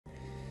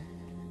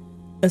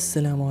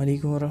Assalamu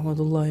alaikum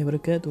warahmatullahi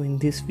wabarakatuh. In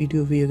this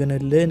video we are gonna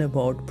learn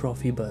about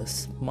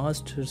Profibus,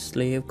 master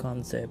slave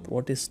concept,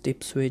 what is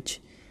dip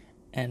switch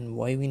and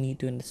why we need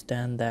to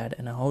understand that,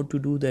 and how to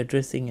do the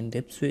addressing in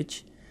dip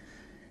switch.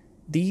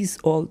 These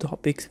all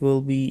topics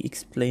will be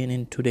explained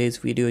in today's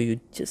video. You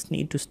just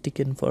need to stick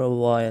in for a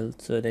while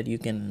so that you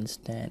can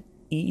understand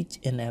each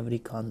and every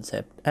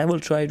concept. I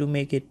will try to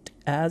make it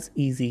as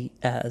easy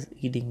as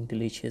eating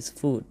delicious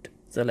food.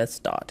 So let's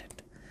start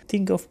it.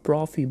 Think of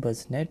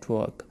Profibus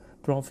network.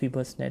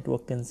 Profibus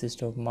network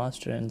consists of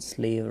master and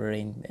slave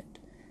arrangement.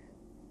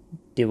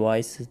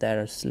 Devices that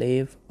are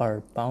slave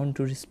are bound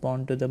to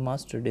respond to the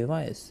master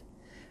device,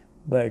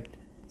 but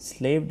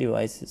slave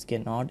devices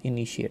cannot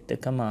initiate the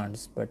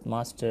commands, but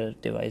master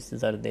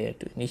devices are there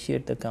to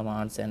initiate the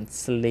commands and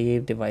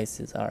slave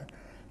devices are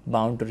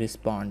bound to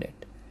respond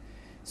it.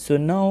 So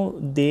now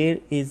there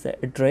is a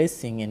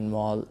addressing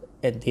involved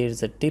and there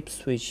is a dip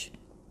switch.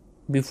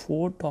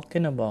 Before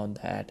talking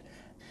about that,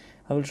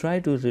 I will try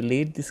to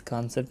relate this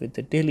concept with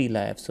the daily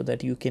life so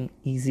that you can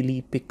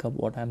easily pick up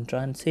what I'm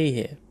trying to say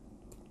here.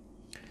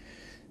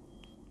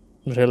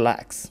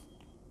 Relax.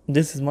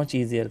 This is much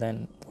easier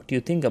than what you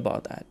think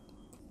about that.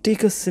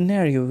 Take a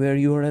scenario where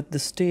you are at the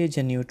stage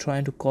and you're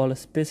trying to call a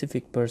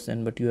specific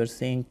person, but you are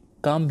saying,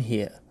 come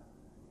here.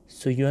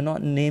 So you're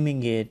not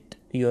naming it,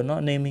 you're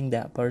not naming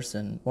that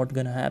person. What's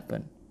gonna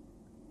happen?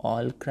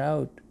 All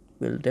crowd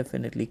will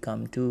definitely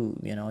come to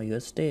your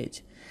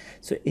stage.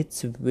 So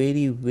it's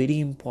very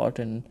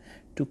important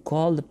to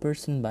call the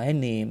person by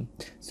name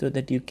so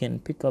that you can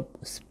pick up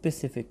a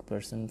specific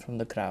person from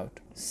the crowd.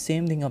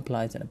 Same thing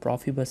applies in a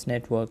Profibus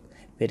network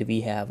where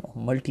we have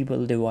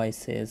multiple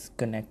devices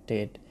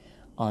connected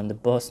on the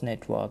bus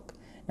network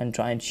and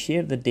try and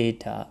share the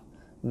data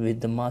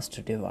with the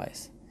master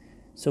device.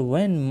 So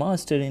when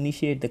master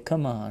initiate the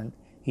command,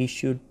 he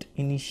should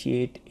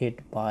initiate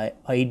it by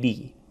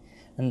ID.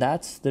 And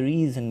that's the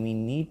reason we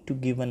need to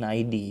give an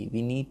ID.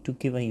 We need to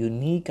give a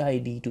unique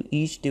ID to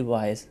each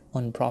device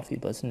on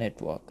Profibus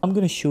network. I'm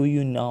going to show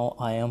you now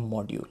IAM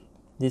module.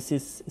 This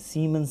is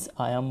Siemens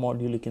IAM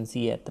module. You can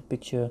see at the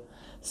picture.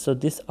 So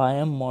this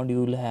IAM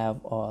module have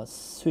a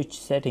switch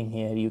setting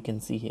here. You can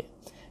see here.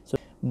 So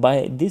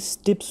by this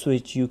dip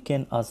switch, you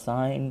can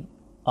assign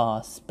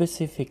a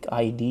specific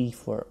ID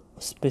for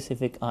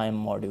specific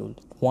IAM module.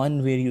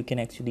 One where you can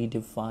actually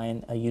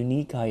define a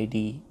unique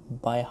ID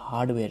by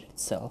hardware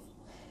itself.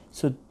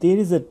 So there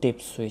is a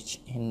dip switch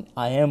in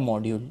IAM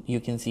module.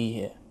 You can see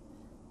here.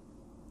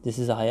 This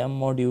is IAM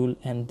module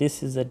and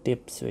this is a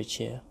dip switch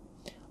here.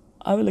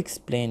 I will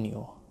explain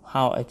you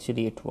how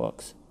actually it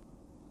works.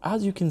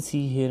 As you can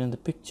see here in the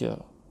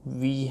picture,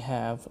 we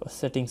have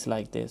settings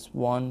like this: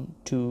 1,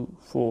 2,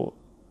 4,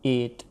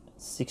 8,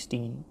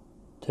 16,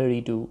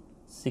 32,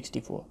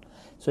 64.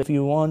 So if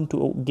you want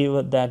to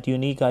give that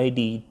unique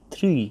ID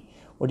 3,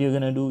 what you're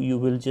gonna do, you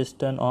will just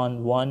turn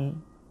on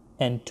 1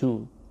 and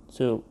 2.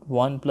 So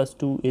 1 plus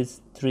 2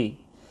 is 3.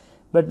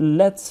 But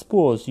let's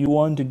suppose you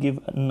want to give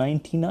a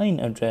 99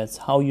 address.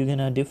 How you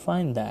gonna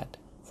define that?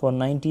 For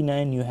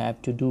 99 you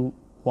have to do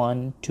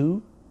 1,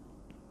 2,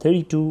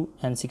 32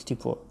 and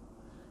 64.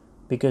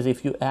 Because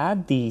if you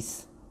add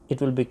these,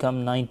 it will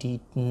become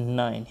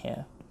 99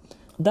 here.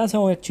 That's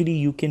how actually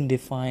you can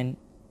define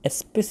a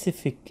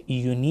specific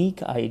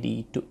unique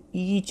ID to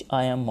each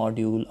IAM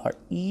module or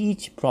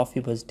each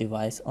Profibus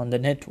device on the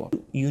network.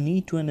 You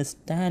need to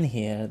understand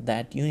here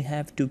that you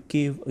have to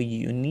give a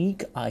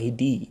unique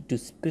ID to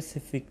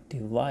specific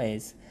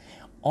device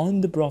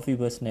on the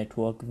Profibus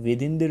network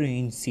within the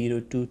range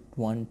 0 to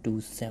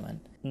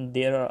 127.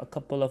 There are a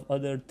couple of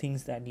other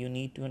things that you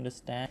need to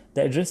understand.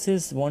 The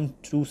addresses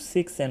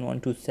 126 and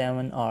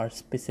 127 are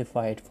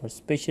specified for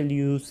special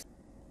use.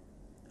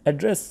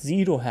 Address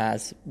 0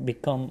 has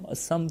become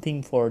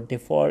something for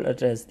default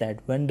address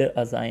that vendor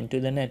assigned to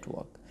the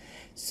network.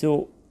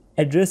 So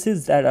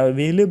addresses that are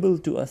available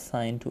to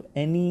assign to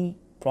any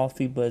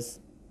Profibus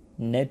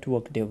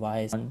network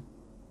device 1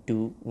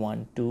 to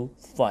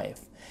 125.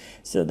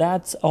 So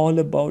that's all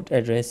about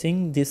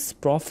addressing. This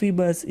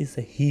Profibus is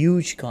a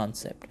huge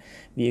concept.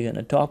 We are going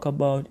to talk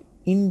about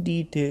in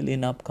detail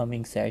in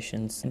upcoming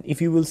sessions. And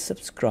if you will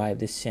subscribe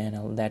this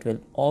channel, that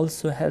will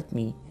also help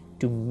me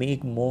to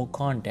make more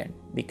content,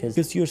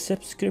 because your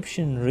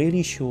subscription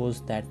really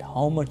shows that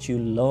how much you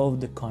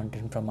love the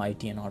content from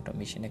IT and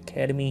Automation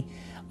Academy.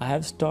 I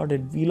have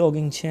started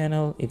vlogging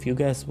channel. If you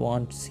guys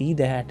want to see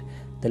that,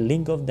 the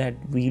link of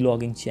that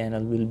vlogging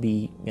channel will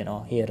be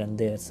here and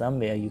there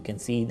somewhere. You can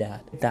see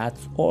that.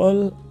 That's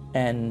all,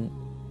 and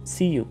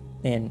see you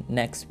in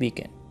next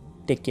weekend.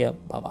 Take care.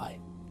 Bye bye.